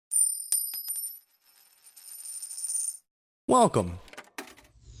Welcome.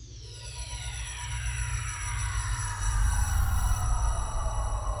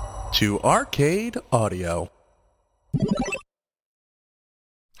 To Arcade Audio.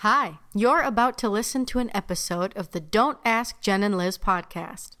 Hi, you're about to listen to an episode of the Don't Ask Jen and Liz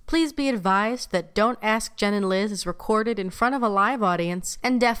podcast. Please be advised that Don't Ask Jen and Liz is recorded in front of a live audience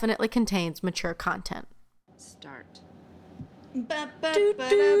and definitely contains mature content. Start.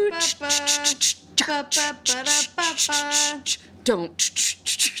 Don't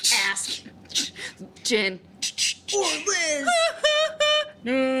ask Jen or Liz.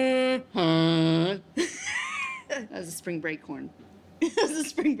 That was a spring break horn. That was a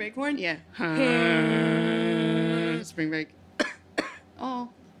spring break horn? Yeah. Spring break. Oh,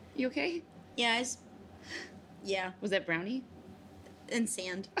 you okay? Yeah, yeah. Was that brownie? And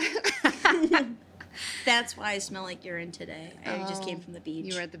sand. That's why I smell like urine today. I just came from the beach.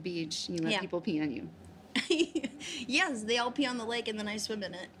 You were at the beach and you let people pee on you. Yes, they all pee on the lake and then I swim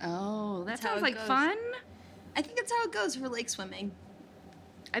in it. Oh, that That's how sounds it like goes. fun. I think that's how it goes for lake swimming.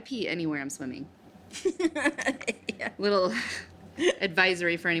 I pee anywhere I'm swimming. Yeah. Little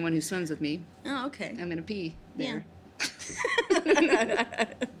advisory for anyone who swims with me. Oh, okay. I'm gonna pee there. Sounds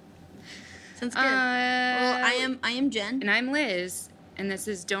good. Well, I am Jen. And I'm Liz, and this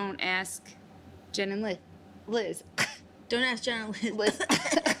is Don't Ask Jen and Liz. Don't ask Jen and Liz.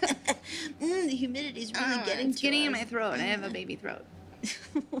 The humidity's really getting it's to getting us. in my throat. I have a baby throat.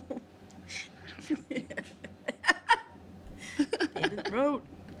 Baby throat.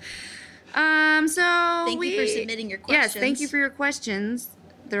 So Thank you for submitting your questions. Yes, thank you for your questions.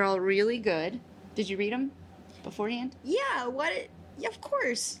 They're all really good. Did you read them beforehand? Yeah, yeah, of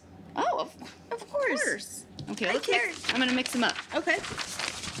course. Oh, Of course. Okay, I care. I'm gonna mix them up. Okay.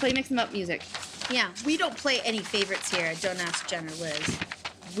 Play mix them up music. Yeah, we don't play any favorites here at Don't Ask Jen or Liz.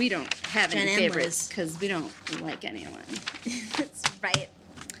 We don't have Jen any and favorites Liz. because we don't like anyone. That's right.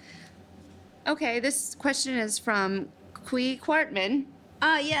 Okay, this question is from Quee Quartman.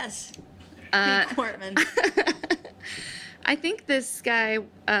 Yes. Uh, Quartman. I think this guy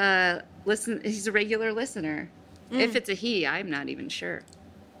he's a regular listener. If it's a he, I'm not even sure.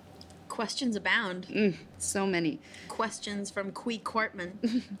 Questions abound. So many. Questions from Quee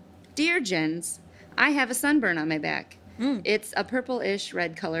Quartman. Dear Jens, I have a sunburn on my back. It's a purple-ish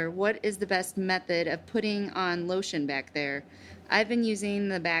red color. What is the best method of putting on lotion back there? I've been using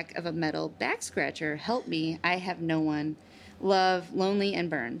the back of a metal back scratcher. Help me. I have no one. Love, lonely, and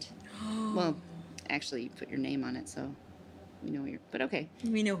burned. Well, actually, you put your name on it, so we know you're... But okay.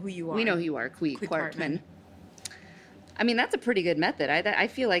 We know who you are. We know who you are, Quee Quartman. I mean, that's a pretty good method. I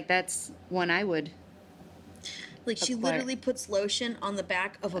feel like that's one I would... Like, she acquire. literally puts lotion on the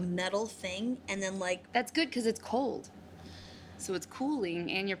back of a metal thing, and then, like... That's good because it's cold. So it's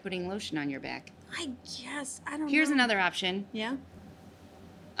cooling, and you're putting lotion on your back. I guess. I don't know. Here's another option. Yeah?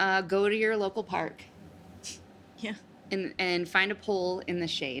 Go to your local park Yeah. and find a pole in the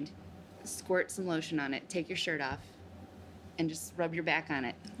shade. Squirt some lotion on it. Take your shirt off. And just rub your back on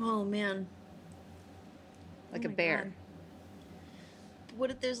it. Oh, man. Like Oh a my bear. God. What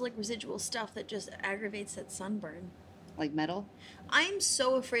if there's, like, residual stuff that just aggravates that sunburn? Like metal. I'm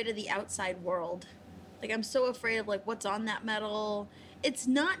so afraid of the outside world. Like, I'm so afraid of, like, what's on that metal. It's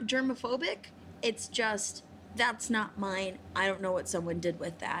not germophobic. It's just, that's not mine. I don't know what someone did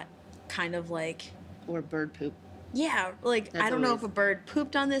with that. Kind of like... Or bird poop. Yeah, like, That's I don't know always- if a bird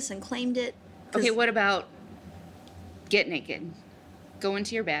pooped on this and claimed it. 'Cause- Okay, what about get naked? Go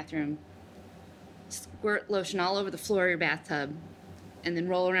into your bathroom. Squirt lotion all over the floor of your bathtub. And then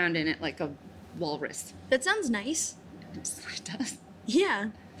roll around in it like a walrus. That sounds nice. It does. Yeah.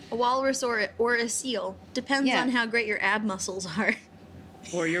 A walrus or a seal. Depends Yeah. on how great your ab muscles are.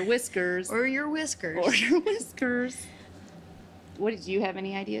 Or your whiskers. Or your whiskers. Or your whiskers. What did you have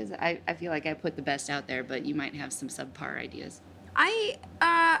any ideas? I feel like I put the best out there, but you might have some subpar ideas. I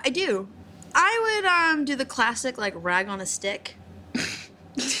do. I would do the classic, like, rag on a stick.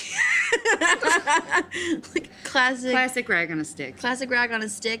 Like Classic rag on a stick. classic rag on a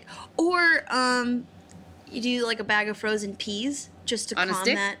stick. Or you do like a bag of frozen peas just to On a calm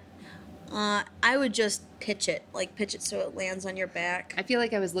stick? that. I would just pitch it so it lands on your back. I feel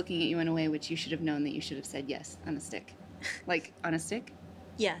like I was looking at you in a way which you should have known that you should have said yes on a stick. Like on a stick?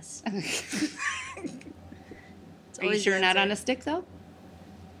 Yes. Are you always sure the not answer. on a stick though?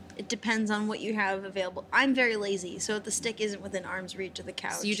 It depends on what you have available. I'm very lazy, so if the stick isn't within arm's reach of the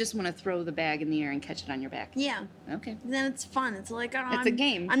couch. So you just want to throw the bag in the air and catch it on your back? Yeah. Okay. Then it's fun. It's like, oh, It's a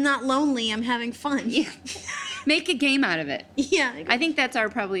game. I'm not lonely. I'm having fun. Yeah. Make a game out of it. Yeah. I think that's our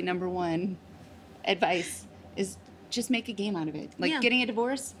probably number one advice is just make a game out of it. Like Yeah. getting a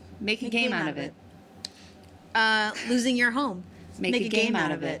divorce, make a game out of it. Losing your home. Make a game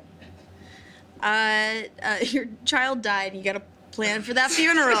out of it. Your child died and you got to plan for that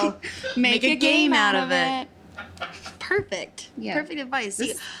funeral. Make a game out of it. Perfect. Yeah. Perfect advice.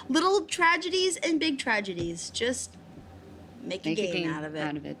 See, little tragedies and big tragedies. Just make a game out of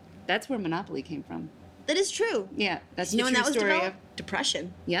it. That's where Monopoly came from. That is true. Yeah, that's You know the when true that was story developed?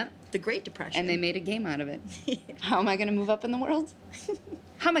 Depression. Yep. The Great Depression. And they made a game out of it. How am I going to move up in the world?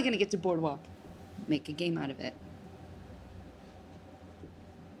 How am I going to get to Boardwalk? Make a game out of it.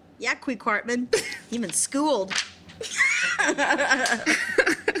 Yeah, Queek Hartman. You've been schooled.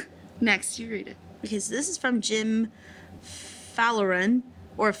 Next, you read it. Okay, so this is from Jim Falloran,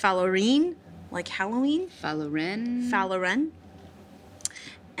 or Fallorine, like Halloween. Falloren.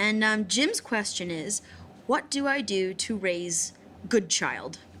 And Jim's question is, what do I do to raise good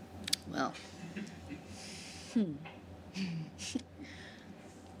child? Well,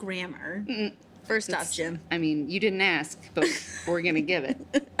 Grammar. First off, Jim. I mean, you didn't ask, but we're going to give it.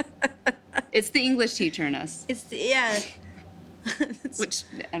 It's the English teacher in us. Yeah. Which,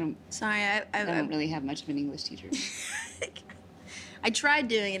 I don't really have much of an English teacher. I tried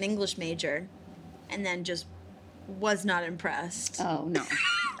doing an English major and then just was not impressed. Oh, no.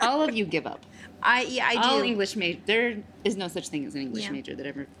 All of you give up. I do. All English major. There is no such thing as an English Yeah. major that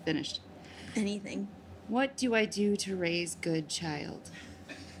ever finished. Anything. What do I do to raise good child?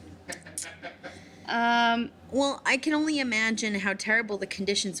 Well, I can only imagine how terrible the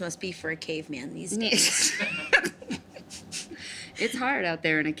conditions must be for a caveman these days. It's hard out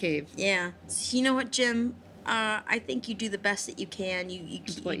there in a cave. Yeah. So you know what, Jim? I think you do the best that you can.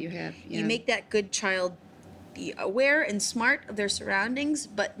 With what you have. Yeah. You make that good child be aware and smart of their surroundings,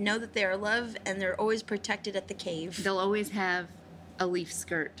 but know that they are loved and they're always protected at the cave. They'll always have a leaf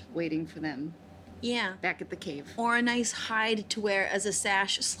skirt waiting for them Yeah. back at the cave. Or a nice hide to wear as a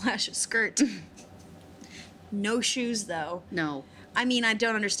sash/skirt. No shoes, though. No. I mean, I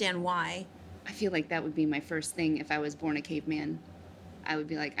don't understand why. I feel like that would be my first thing if I was born a caveman. I would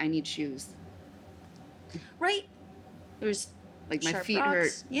be like, I need shoes. Right? There's Like, my sharp feet rocks.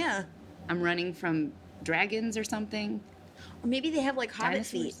 hurt. Yeah. I'm running from dragons or something. Or maybe they have like hobbit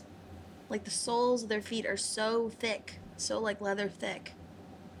Dinosaurs. feet. Like the soles of their feet are so thick, so like leather thick.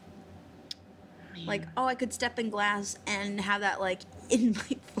 Like, oh, I could step in glass and have that like in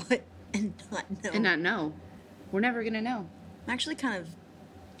my foot and not know. And not know. We're never going to know. I'm actually kind of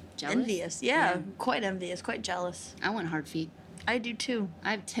Jealous? envious. Yeah, quite envious, quite jealous. I want hard feet. I do too.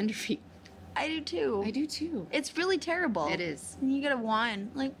 I have tender feet. I do too. I do too. It's really terrible. It is. And you gotta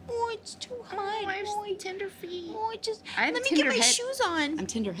whine like, oh, it's too high. I have Oh, tender feet. oh, it just I have let a me get tender my head. shoes on. I'm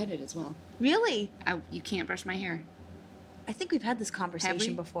tender-headed as well. Really? You can't brush my hair. I think we've had this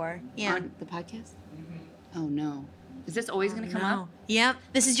conversation before. Yeah. On the podcast? Oh, no. Is this always going to come up? Yep.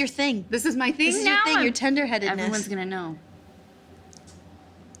 This is your thing. This is my thing This is now? your thing. Your tenderheadedness. Everyone's going to know.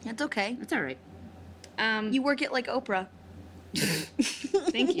 That's okay. It's all right. You work it like Oprah.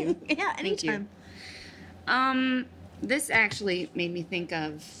 Thank you. Yeah. Thank you. Anytime. This actually made me think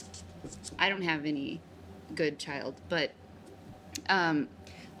of, I don't have any good child, but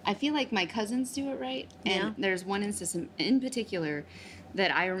I feel like my cousins do it right. And Yeah. there's one instance in particular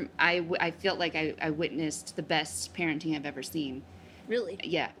that I felt like I witnessed the best parenting I've ever seen. Really?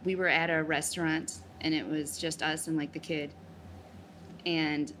 Yeah, we were at a restaurant and it was just us and like the kid.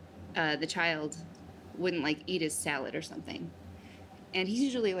 And the child wouldn't like eat his salad or something. And he's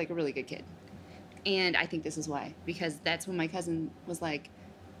usually like a really good kid. And I think this is why, because that's when my cousin was like,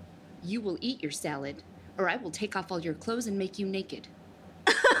 you will eat your salad or I will take off all your clothes and make you naked.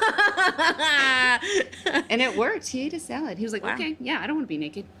 And it worked. He ate his salad. He was like, Wow. okay, yeah, I don't want to be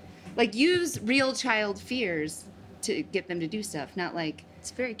naked. Like, use real child fears to get them to do stuff, not like...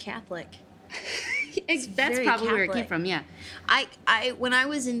 It's very Catholic. That's very probably where it Catholic. came from, yeah. I when I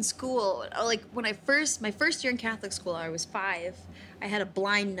was in school, like when my first year in Catholic school, I was 5. I had a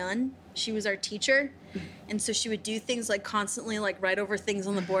blind nun. She was our teacher, and so she would do things like constantly like write over things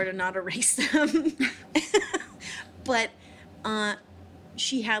on the board and not erase them. But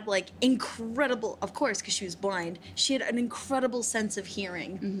she had like incredible, of course, because she was blind. She had an incredible sense of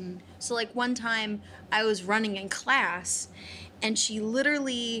hearing. Mm-hmm. So like one time I was running in class, and she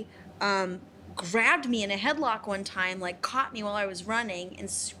literally grabbed me in a headlock one time, like caught me while I was running, and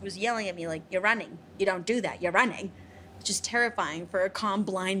was yelling at me like, "You're running. You don't do that. You're running." It's just terrifying for a calm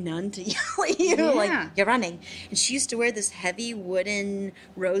blind nun to yell at you, Yeah. like, "You're running." And she used to wear this heavy wooden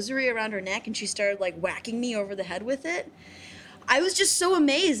rosary around her neck, and she started like whacking me over the head with it. I was just so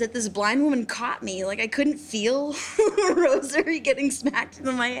amazed that this blind woman caught me. Like, I couldn't feel a rosary getting smacked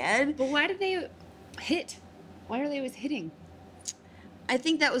into my head. But why did they hit? Why are they always hitting? I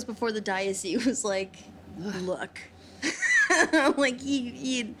think that was before the diocese was like,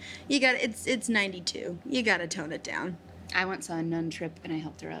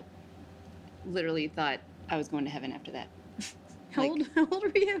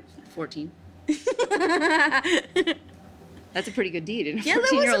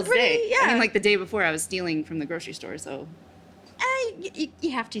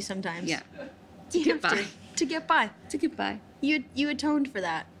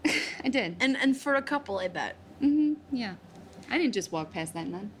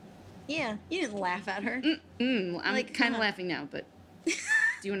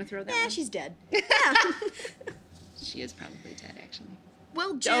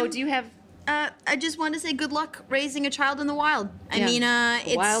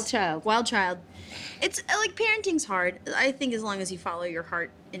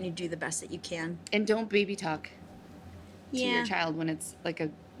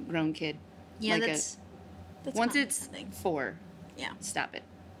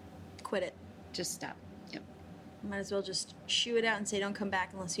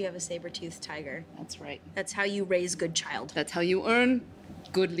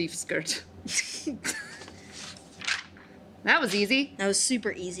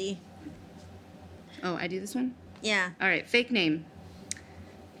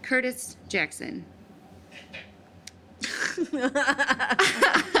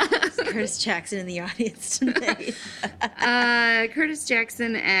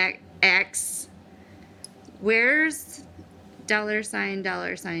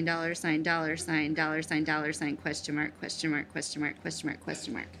 Question mark,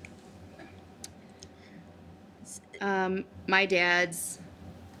 question mark. My dad's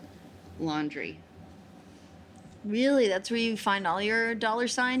laundry. Really? That's where you find all your dollar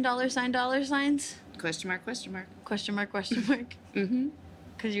signs? Question mark, question mark. Question mark, question mark. Mm-hmm.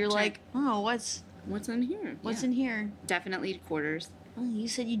 Because you're like, oh, what's in here? what's Yeah. in here? Definitely quarters. Oh, you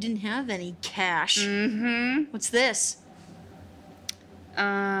said you didn't have any cash. Mm-hmm. What's this?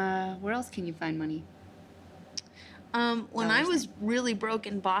 Where else can you find money? When I was really broke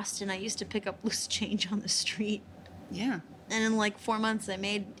in Boston, I used to pick up loose change on the street. Yeah. And in like 4 months, I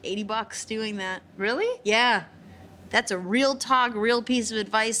made $80 doing that. Really? Yeah. That's a real talk, real piece of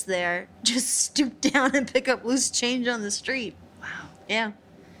advice there. Just stoop down and pick up loose change on the street. Wow. Yeah.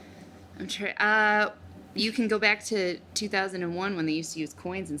 I'm sure. You can go back to 2001 when they used to use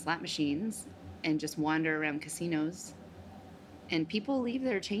coins and slot machines and just wander around casinos. And people leave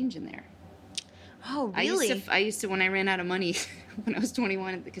their change in there. Oh, really? I used to, when I ran out of money, when I was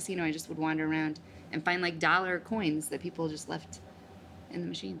 21 at the casino, I just would wander around and find like dollar coins that people just left in the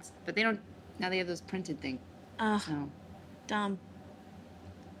machines. But they don't, now they have those printed things. So. Dumb.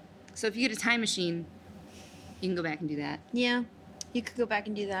 So if you get a time machine, you can go back and do that. Yeah. You could go back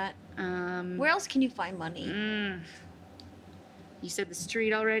and do that. Where else can you find money? You said the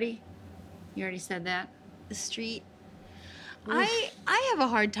street already? You already said that? The street. I have a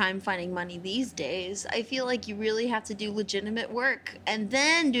hard time finding money these days. I feel like you really have to do legitimate work and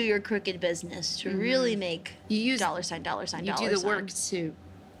then do your crooked business to really make dollar sign. You do the work to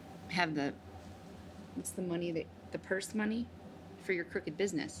have the, what's the money, the purse money for your crooked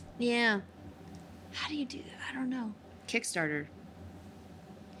business. Yeah. How do you do that? I don't know. Kickstarter.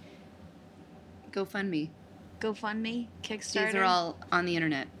 GoFundMe. GoFundMe, Kickstarter. These are all on the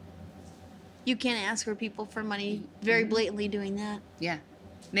internet. You can't ask for people for money very blatantly doing that. Yeah.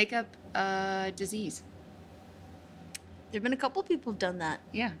 Make up a disease. There have been a couple people who've done that.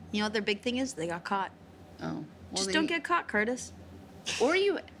 Yeah. You know what their big thing is? They got caught. Oh. Well, Just don't get caught, Curtis. Or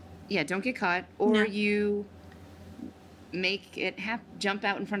you, don't get caught. Or No. you make it jump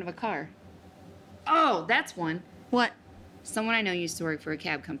out in front of a car. Oh, that's one. What? Someone I know used to work for a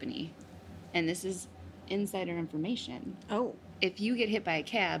cab company. And this is insider information. Oh. If you get hit by a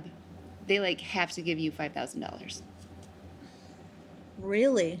cab, they like have to give you $5,000.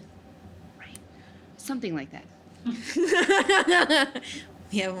 Really? Right. Something like that.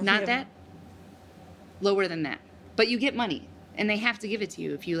 Not that. Lower than that. But you get money. And they have to give it to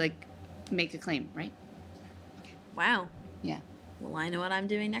you if you like make a claim, right? Wow. Yeah. Well, I know what I'm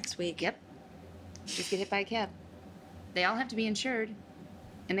doing next week. Yep. Just get hit by a cab. They all have to be insured.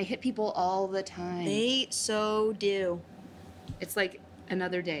 And they hit people all the time. They so do. It's like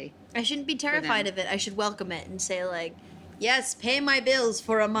another day. I shouldn't be terrified of it. I should welcome it and say, like, yes, pay my bills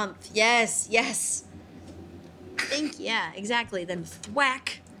for a month. Yes, yes. Yeah, exactly. Then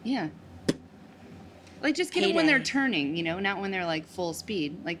thwack. Yeah. Like, just get it when they're turning, you know, not when they're, like, full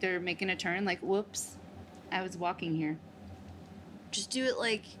speed. Like, they're making a turn, like, whoops, I was walking here. Just do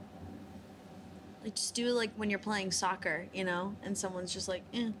it just do it like when you're playing soccer, you know, and someone's just like,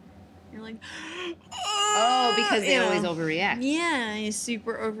 eh. You're like, Oh, because they you always know. overreact. Yeah, you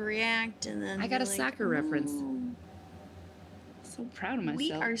super overreact, and then I got you're a like, soccer reference. "Oh." So proud of myself.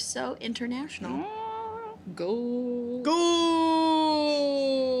 We are so international. Oh, go.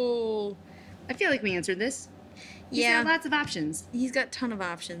 Goal. I feel like we answered this. He's Yeah, got lots of options. he's got a ton of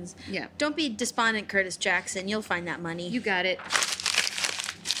options. Yeah. Don't be despondent, Curtis Jackson. You'll find that money. You got it.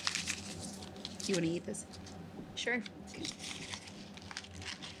 You want to eat this? Sure.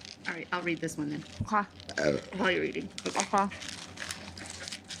 All right, I'll read this one then. Okay. While you're eating. Okay.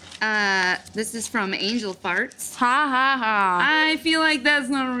 This is from Angel Farts. Ha ha ha. I feel like that's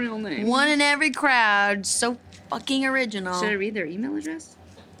not a real name. One in every crowd. So fucking original. Should I read their email address?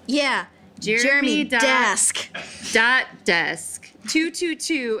 Yeah. Jeremy dot- Desk. .desk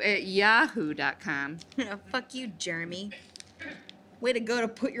 222@yahoo.com. Fuck you, Jeremy. Way to go to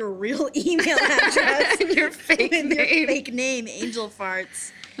put your real email address. Your fake in your name. fake name, Angel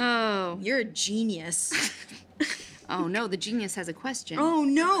Farts. Oh. You're a genius. Oh no, the genius has a question. Oh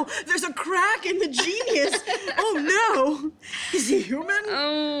no, there's a crack in the genius. Oh no. Is he human?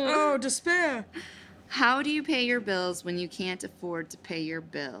 Oh. Oh, despair. How do you pay your bills when you can't afford to pay your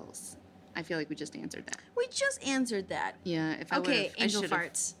bills? I feel like we just answered that. We just answered that. Yeah, if I Okay, would've, I Angel should've.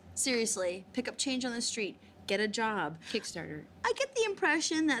 Farts. Seriously, pick up change on the street. Get a job. Kickstarter. I get the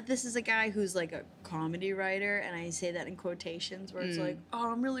impression that this is a guy who's like a comedy writer, and I say that in quotations, where it's like,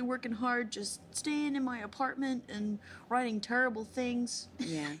 oh, I'm really working hard, just staying in my apartment and writing terrible things.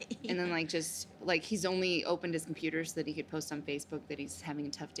 Yeah. And then just he's only opened his computer so that he could post on Facebook that he's having a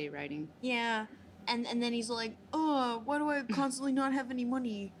tough day writing. Yeah. And then he's like, oh, why do I constantly not have any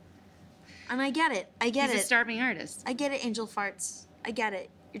money? And I get it. I get He's it. a starving artist. I get it, Angel Farts. I get it.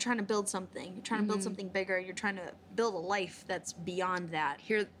 You're trying to build something. You're trying to build something bigger. You're trying to build a life that's beyond that.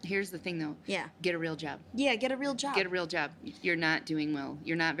 Here's the thing though. Yeah. Get a real job. Yeah, get a real job. Get a real job. You're not doing well.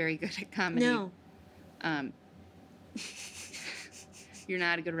 You're not very good at comedy. No. You're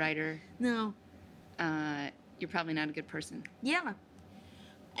not a good writer. No. You're probably not a good person. Yeah.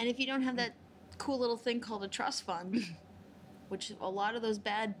 And if you don't have that cool little thing called a trust fund, which a lot of those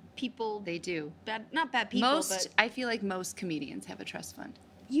bad people, They do. not bad people, but I feel like most comedians have a trust fund.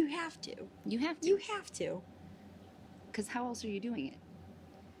 you have to. You have to. You have to. Because how else are you doing it?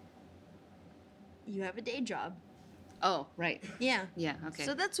 You have a day job. Oh, right. Yeah. Yeah, okay.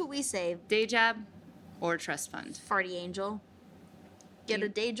 So that's what we say, Day job or trust fund. Farty Angel. Get a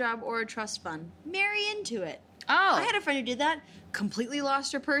day job or a trust fund. Marry into it. Oh. I had a friend who did that. Completely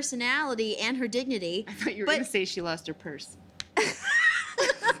lost her personality and her dignity. I thought you were but going to say she lost her purse. would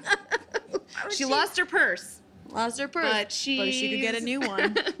She lost her purse. Lost her purse. But she could get a new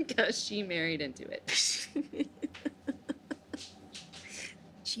one. Because she married into it.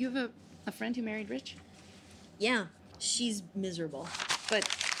 You have a friend who married rich? Yeah. She's miserable. But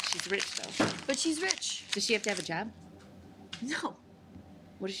she's rich, though. But she's rich. Does she have to have a job? No.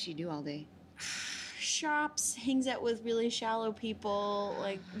 What does she do all day? Shops, hangs out with really shallow people,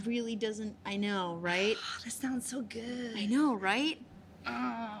 really doesn't. I know, right? That sounds so good. I know, right?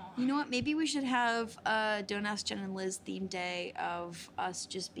 Oh. You know what? Maybe we should have a Don't Ask Jen and Liz theme day of us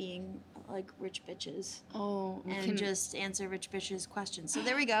just being rich bitches Oh. and just answer rich bitches questions. So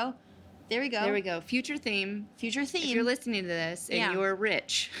there we go. There we go. There we go. Future theme. Future theme. If you're listening to this and Yeah. you're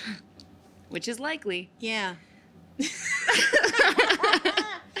rich, which is likely, Yeah.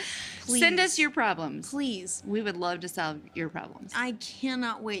 send us your problems. Please. We would love to solve your problems. I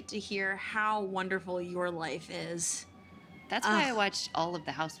cannot wait to hear how wonderful your life is. That's why I watch all of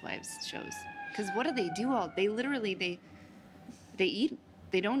the Housewives shows. Because what do? They literally, they eat.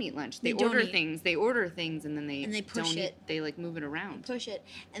 They don't eat lunch. They They don't order eat. things. They order things and then they push don't it. eat. They move it around. Push it.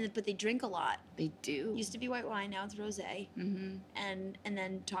 But they drink a lot. They do. Used to be white wine, now it's rosé. Mm-hmm. And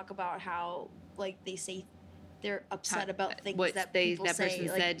then talk about how they say they're upset How- about things what that they- people that say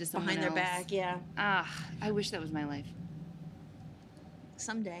person said to someone behind their else. back. Yeah, Ah, I wish that was my life.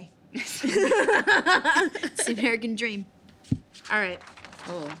 someday. It's the American dream. All right,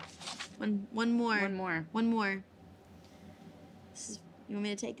 Oh, one more. one more. You want me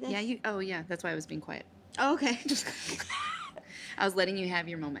to take this? Yeah, you. Oh, yeah. That's why I was being quiet. Oh, okay. I was letting you have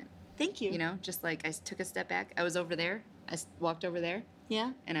your moment. Thank you. You know, just I took a step back. I was over there. Walked over there,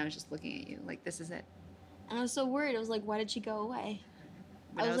 Yeah. and I was just looking at you. This is it. And I was so worried. I was like, why did she go away?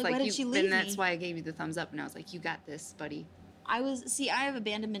 But I was like, why did she leave And that's me? why I gave you the thumbs up, and I was like, you got this, buddy. I have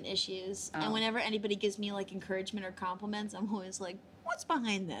abandonment issues, and Oh. whenever anybody gives me encouragement or compliments, I'm always like, what's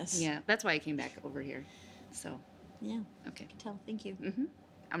behind this? Yeah, that's why I came back over here. So, Yeah. okay. I can tell. Thank you. Mm-hmm.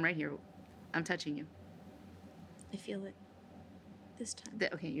 I'm right here. I'm touching you. I feel it. This time.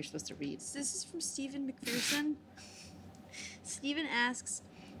 Okay, you're supposed to read. This is from Stephen McPherson. Stephen asks,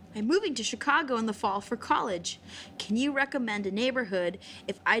 I'm moving to Chicago in the fall for college. Can you recommend a neighborhood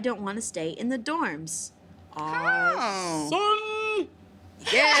if I don't want to stay in the dorms? Oh.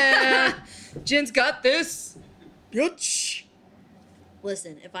 Yeah. Jen's got this. Bitch.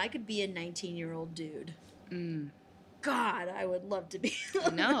 Listen, if I could be a 19-year-old dude, God, I would love to be a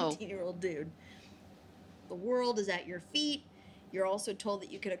 19-year-old dude. The world is at your feet. You're also told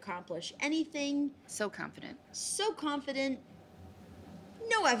that you can accomplish anything. So confident. So confident.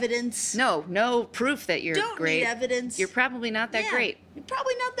 No evidence. No proof that you're Don't great. need evidence. You're probably not that great. You're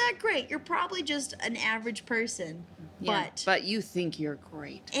probably not that great. You're probably just an average person. Yeah, but you think you're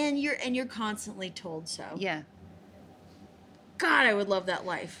great. And you're constantly told so. Yeah. God, I would love that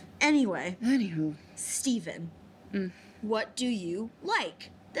life. Anyway. Anywho. Steven, what do you like?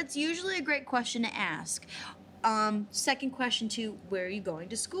 That's usually a great question to ask. Second question to, where are you going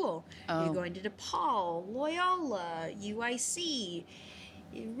to school? Are you going to DePaul, Loyola, UIC?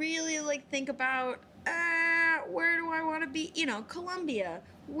 You really think about, where do I want to be? Columbia.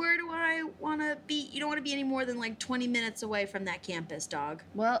 Where do I want to be? You don't want to be any more than 20 minutes away from that campus, dog.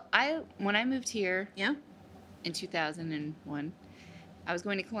 Well, when I moved here Yeah? in 2001, I was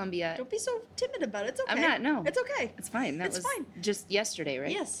going to Columbia. Don't be so timid about it. It's okay. I'm not, no. It's okay. It's fine. That It's was fine. just yesterday,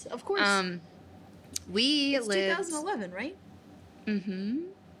 right? Yes, of course. We It's lived 2011, right?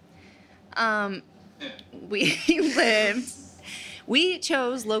 We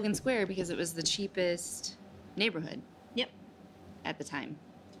chose Logan Square because it was the cheapest neighborhood Yep. at the time.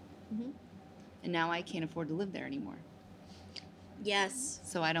 Mhm. And now I can't afford to live there anymore. Yes.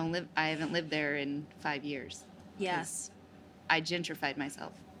 So I haven't lived there in 5 years. Yes. I gentrified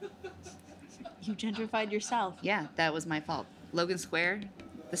myself. You gentrified yourself. Yeah, that was my fault. Logan Square,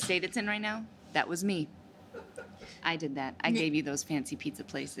 the state it's in right now, that was me. I did that. I gave you those fancy pizza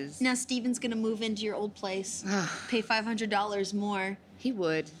places. Now Steven's gonna move into your old place, pay $500 more, He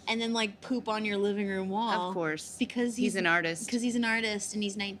would. and then poop on your living room wall. Of course. Because he's an artist. Because he's an artist and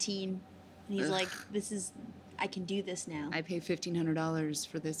he's 19, and he's Ugh. like, I can do this now. I pay $1,500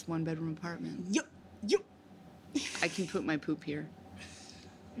 for this one-bedroom apartment. Yup. I can put my poop here.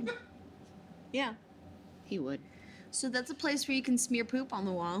 Yeah. He would. So that's a place where you can smear poop on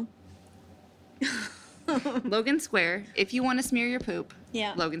the wall. Logan Square, if you want to smear your poop,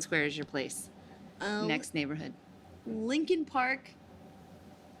 Yeah. Logan Square is your place. Next neighborhood. Lincoln Park.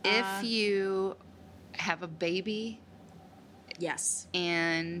 If you have a baby Yes.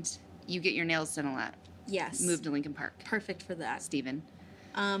 and you get your nails done a lot, Yes. move to Lincoln Park. Perfect for that. Steven.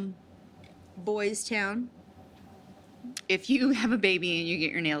 Boys Town. If you have a baby and you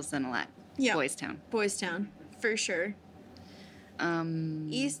get your nails done a lot, Yeah. Boys Town. Boys Town, for sure.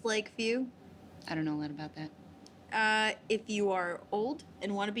 East Lakeview. I don't know a lot about that. If you are old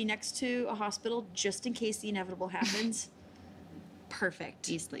and want to be next to a hospital just in case the inevitable happens, perfect.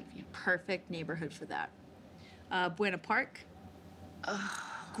 East Lakeview. Perfect neighborhood for that. Buena Park.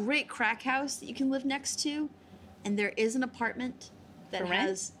 Great crack house that you can live next to. And there is an apartment that For rent?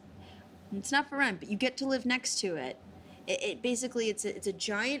 has... It's not for rent, but you get to live next to it. It basically, it's a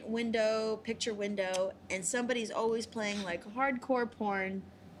giant window, picture window, and somebody's always playing hardcore porn,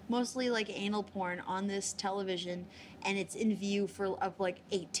 mostly anal porn on this television, and it's in view of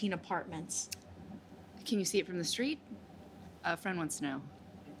 18 apartments. Can you see it from the street? A friend wants to know.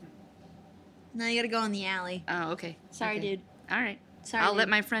 Now you gotta go in the alley. Oh, okay. Sorry, Okay. dude. All right. Sorry, I'll dude. let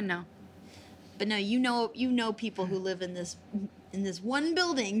my friend know. But no, you know people who live in this one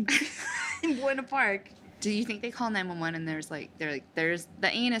building in Buena Park. Do you think they call 911 and there's the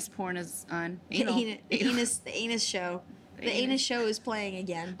anus porn is on? Anal. The anus show. The anus show is playing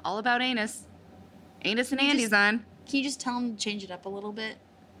again. All about anus. Anus and Can you Andy's just- on. Can you just tell them to change it up a little bit?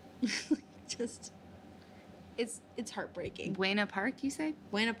 It's heartbreaking. Buena Park, you say?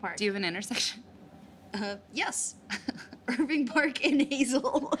 Buena Park. Do you have an intersection? Yes. Irving Park and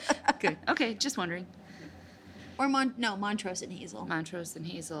Hazel. Good. Okay, just wondering. Or Montrose and Hazel. Montrose and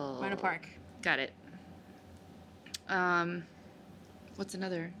Hazel. Buena Park. Got it. What's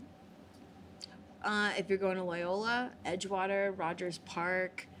another? If you're going to Loyola, Edgewater, Rogers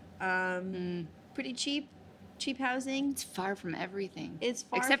Park, pretty cheap housing. It's far from everything. It's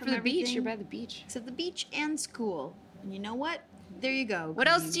far Except from for the beach. everything. You're by the beach. Except the beach and school. And you know what? There you go. What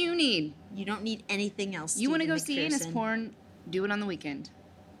else do you need? You don't need anything else. You want to Stephen go see anus McPherson. porn? Do it on the weekend.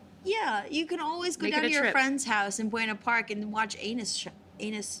 Yeah, you can always go Make down it a to your trip. friend's house in Buena Park and watch anus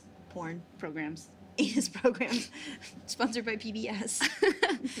porn. Programs. Anus programs sponsored by PBS.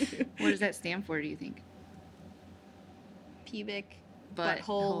 What does that stand for, do you think? Pubic Butthole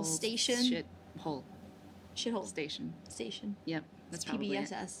butthole station. Shithole Shithole station. station. Yep. That's probably it.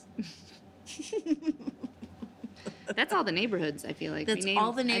 PBSS. That's all the neighborhoods, I feel like. That's We named,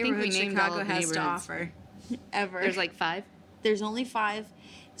 all the I think we neighborhoods named Chicago all of the has to neighborhoods. offer. Ever. There's like 5 There's only 5.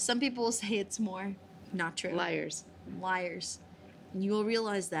 Some people will say it's more. Not true. liars. Liars. And you will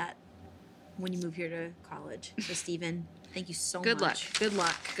realize that when you move here to college. So, Steven, thank you so Good luck. much. Good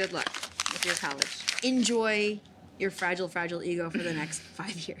luck. Good luck with your college. Enjoy your fragile, fragile ego for the next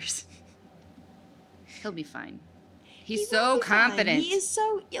 5 years. He'll be fine. He He's will so be fine. confident. He is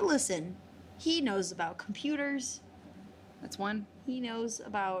so. Yeah, listen, he knows about computers. That's one. He knows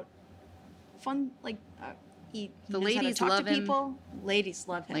about fun, like he The knows how to ladies talk love to him. people. Ladies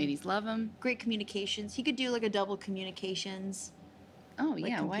love him. Ladies love him. Great communications. He could do like a double communications. Oh, Like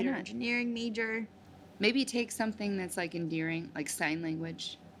yeah, why computer not? engineering major. Maybe take something that's like endearing, like sign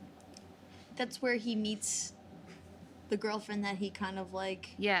language. That's where he meets the girlfriend that he kind of like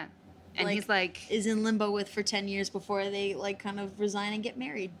Yeah. And Like, he's like, is in limbo with for 10 years before they like kind of resign and get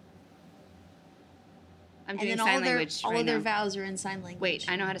married. I'm And doing then sign all of their language all right of their now. vows are in sign language. Wait,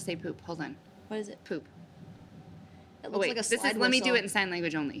 I know how to say poop. Hold on. What is it? Poop. It looks Oh, wait, like a this slide is, let me do whistle. it in sign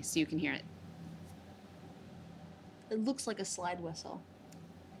language only so you can hear it. It looks like a slide whistle.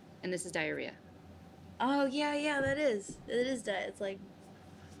 And this is diarrhea. Oh yeah, that is. It is that. It's like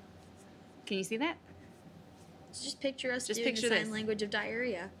Can you see that? just picture us Just doing picture the sign this. language of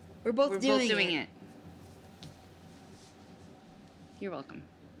diarrhea. We're both We're doing both doing it. it. You're welcome.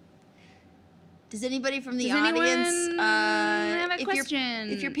 Does anybody from the Does anyone audience have a if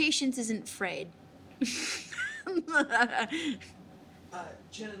question? If your patience isn't frayed.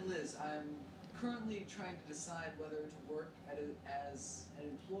 Jen and Liz, I'm currently trying to decide whether to work as an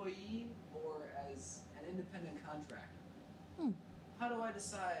employee or as an independent contractor. How do I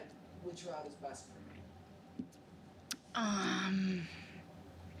decide which route is best for me?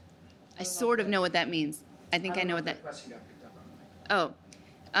 I sort of know what that means. I think I know what that. question got picked up on.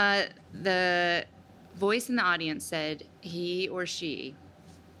 Oh, the voice in the audience said he or she,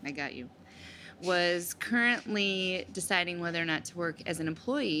 I got you, was currently deciding whether or not to work as an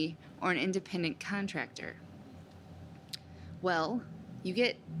employee or an independent contractor. Well, you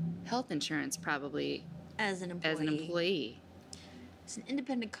get health insurance probably As an employee. as an employee. As an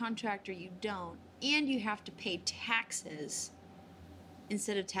independent contractor, you don't. And you have to pay taxes.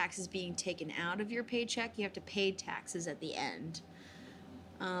 Instead of taxes being taken out of your paycheck, you have to pay taxes at the end.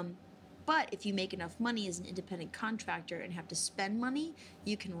 But if you make enough money as an independent contractor and have to spend money,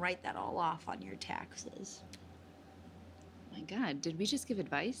 you can write that all off on your taxes. My God, did we just give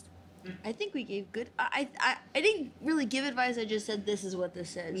advice? I think we gave good. I didn't really give advice. I just said this is what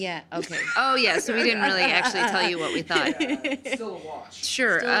this is. Yeah, okay. Oh, yeah, so we didn't really actually tell you what we thought. It's still a wash.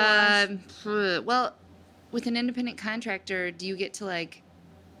 Sure. Still a Well, with an independent contractor, do you get to like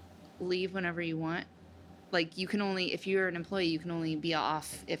leave whenever you want? Like you can only, if you're an employee, you can only be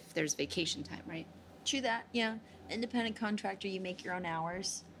off if there's vacation time, right? True that. Yeah. Independent contractor, you make your own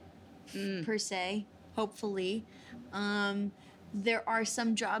hours, per se. Hopefully. There are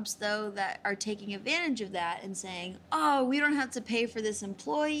some jobs, though, that are taking advantage of that and saying, oh, we don't have to pay for this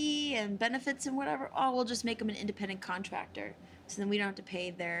employee and benefits and whatever. Oh, we'll just make them an independent contractor. So then we don't have to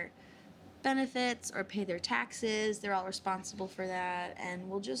pay their benefits or pay their taxes. They're all responsible for that. And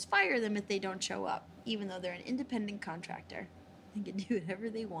we'll just fire them if they don't show up, even though they're an independent contractor. They can do whatever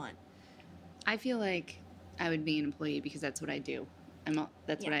they want. I feel like I would be an employee because that's what I do.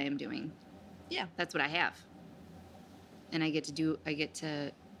 That's what Yeah. I am doing. Yeah. That's what I have. And I get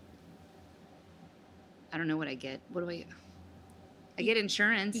to, I don't know what I get. What do I get? I get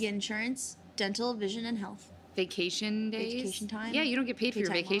insurance. You get insurance, dental, vision, and health. Vacation days. Vacation time. Yeah, you don't get paid for Pay your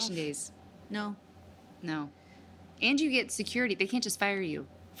time vacation off. days. No. No. And you get security. They can't just fire you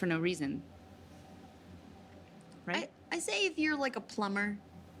for no reason. Right? I say if you're like a plumber,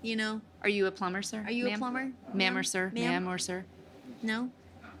 you know? Are you a plumber, sir? Are you a Ma'am? plumber? Ma'am or sir? Ma'am? Ma'am or sir? No?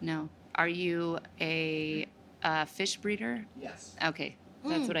 No. Are you a fish breeder? Yes. Okay,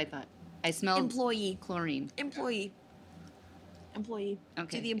 that's what I thought. I smelled Employee. chlorine. Employee. Okay,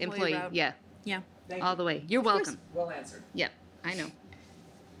 Do the employee route. Yeah, Yeah. Thank all you. the way. You're course. welcome. Well answered. Yeah, I know.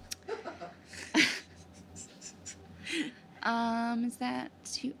 Is that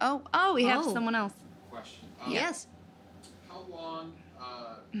two? Oh, we have Oh. someone else. Question. Yes. How long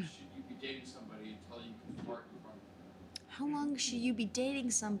should you be dating somebody until you can fart in front of them? How long should you be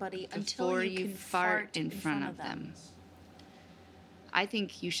dating somebody until Before you you can fart in front of them. I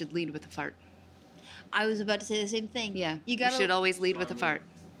think you should lead with a fart. I was about to say the same thing. Yeah, You gotta. should always lead with a fart.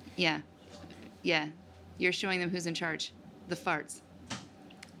 Yeah, yeah. You're showing them who's in charge. The farts.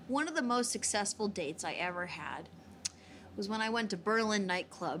 One of the most successful dates I ever had was when I went to Berlin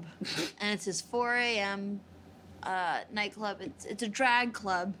nightclub, and it's this 4 a.m. Nightclub. It's a drag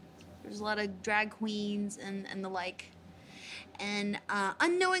club, There's a lot of drag queens and the like. And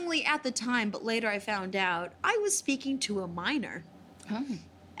unknowingly at the time, but later I found out, I was speaking to a minor. Oh.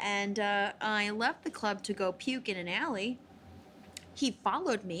 And I left the club to go puke in an alley. He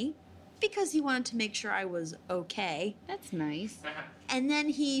followed me because he wanted to make sure I was okay. That's nice. And then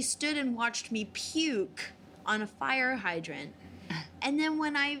he stood and watched me puke on a fire hydrant. And then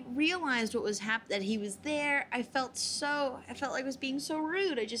when I realized what was that he was there, I felt like I was being so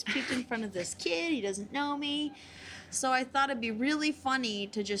rude. I just puked in front of this kid. He doesn't know me. So I thought it'd be really funny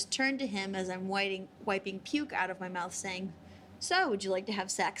to just turn to him as I'm wiping puke out of my mouth saying, "So, would you like to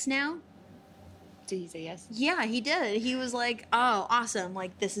have sex now?" Did he say yes? Yeah, he did. He was like, "Oh, awesome.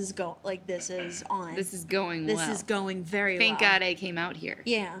 Like this is on. This is going This well. is going very well. Thank God I came out here.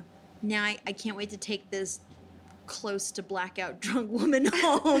 Yeah. Now I can't wait to take this close to blackout drunk woman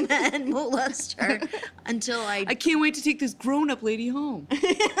home and molest her until I can't wait to take this grown-up lady home.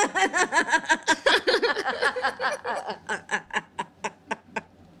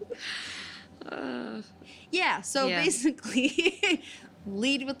 Yeah, so Yeah. basically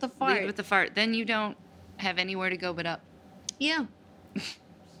lead with the fart. Lead with the fart. Then you don't have anywhere to go but up. Yeah.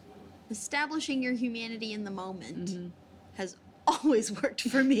 Establishing your humanity in the moment has always worked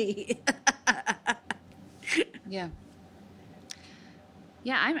for me. Yeah.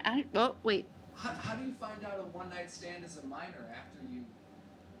 Yeah, oh, wait. How do you find out a one-night stand is a minor after you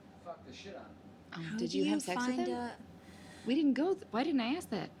fuck the shit on him? How Did do you have sex with find him? We didn't go. Why didn't I ask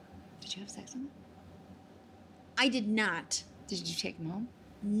that? Did you have sex with him? I did not. Did you take him home?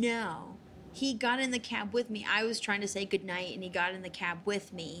 No. He got in the cab with me. I was trying to say goodnight, and he got in the cab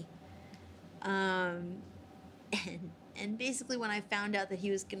with me. And basically when I found out that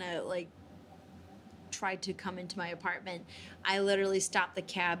he was gonna, like, try to come into my apartment, I literally stopped the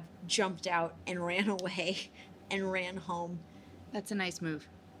cab, jumped out, and ran away and ran home. That's a nice move.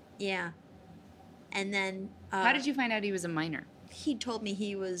 Yeah. And then... How did you find out he was a minor? He told me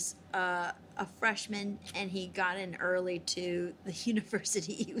he was a freshman and he got in early to the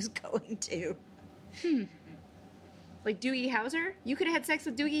university he was going to. Like Doogie Howser? You could have had sex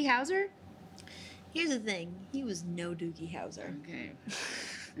with Doogie Howser? Here's the thing. He was no Doogie Howser. Okay.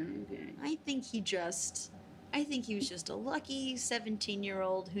 Okay. I think he was just a lucky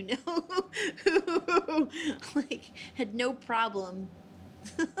 17-year-old who like had no problem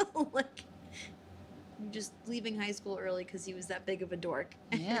like just leaving high school early because he was that big of a dork.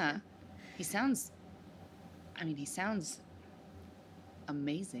 Yeah. He sounds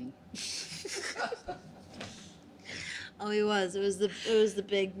amazing. Oh, he was. It was the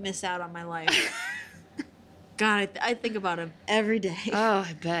big miss out on my life. God, I think about him every day. Oh,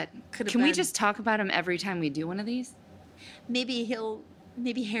 I bet. Could've Can we been. just talk about him every time we do one of these? Maybe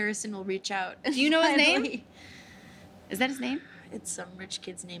Harrison will reach out. Do you know his name? Finally. Is that his name? It's some rich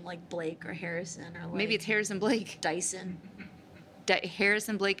kid's name like Blake or Harrison or like Maybe it's Harrison Blake. Dyson.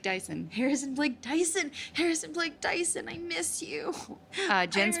 Harrison Blake Dyson. Harrison Blake Dyson. Harrison Blake Dyson. I miss you.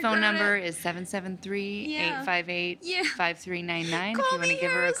 Jen's I phone regret number it. is 773-858-5399 Yeah. if you want Call to me give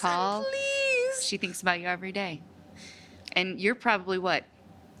her a Harrison, call. please. She thinks about you every day. And you're probably, what,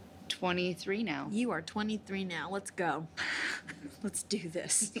 23 now? You are 23 now. Let's go. Let's do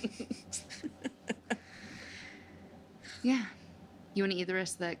this. Yeah. You want to eat the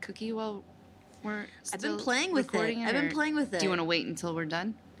rest of that cookie while we're I've been still playing with recording it. I've been or playing with it. Do you want to wait until we're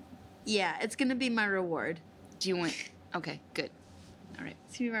done? Yeah, it's gonna be my reward. Do you want... Okay, good. All right.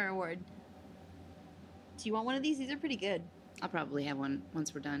 It's gonna be my reward. Do you want one of these? These are pretty good. I'll probably have one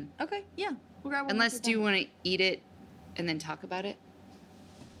once we're done. Okay, yeah. We'll grab one. Unless, do you want to eat it and then talk about it?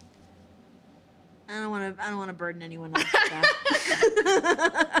 I don't want to burden anyone else with that.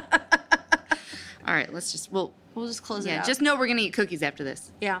 All right, let's just... We'll just close it Yeah, out. just know we're going to eat cookies after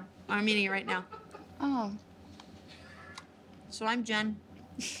this. Yeah, I'm eating it right now. Oh. So I'm Jen.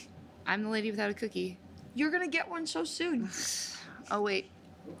 I'm the lady without a cookie. You're gonna get one so soon. Oh, wait.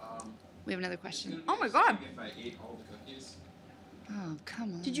 We have another question. Oh my God. If I ate all the cookies, Oh,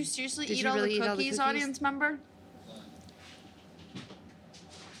 come on. Did you seriously Did eat you all really the eat all the cookies, cookies? audience member? like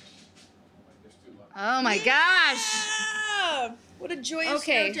there's two left. Oh, my gosh. Ah, what a joyous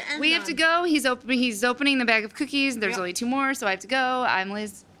Okay, note to end we have to on. go. He's opening the bag of cookies. There's Yep. only 2 more, so I have to go. I'm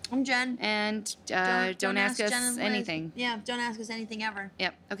Liz. I'm Jen. And don't ask us Jen and Liz. anything. Yeah, don't ask us anything ever.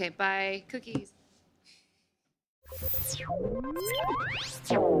 Yep. Okay, bye. Cookies.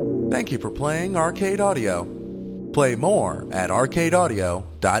 Thank you for playing Arcade Audio. Play more at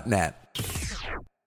arcadeaudio.net.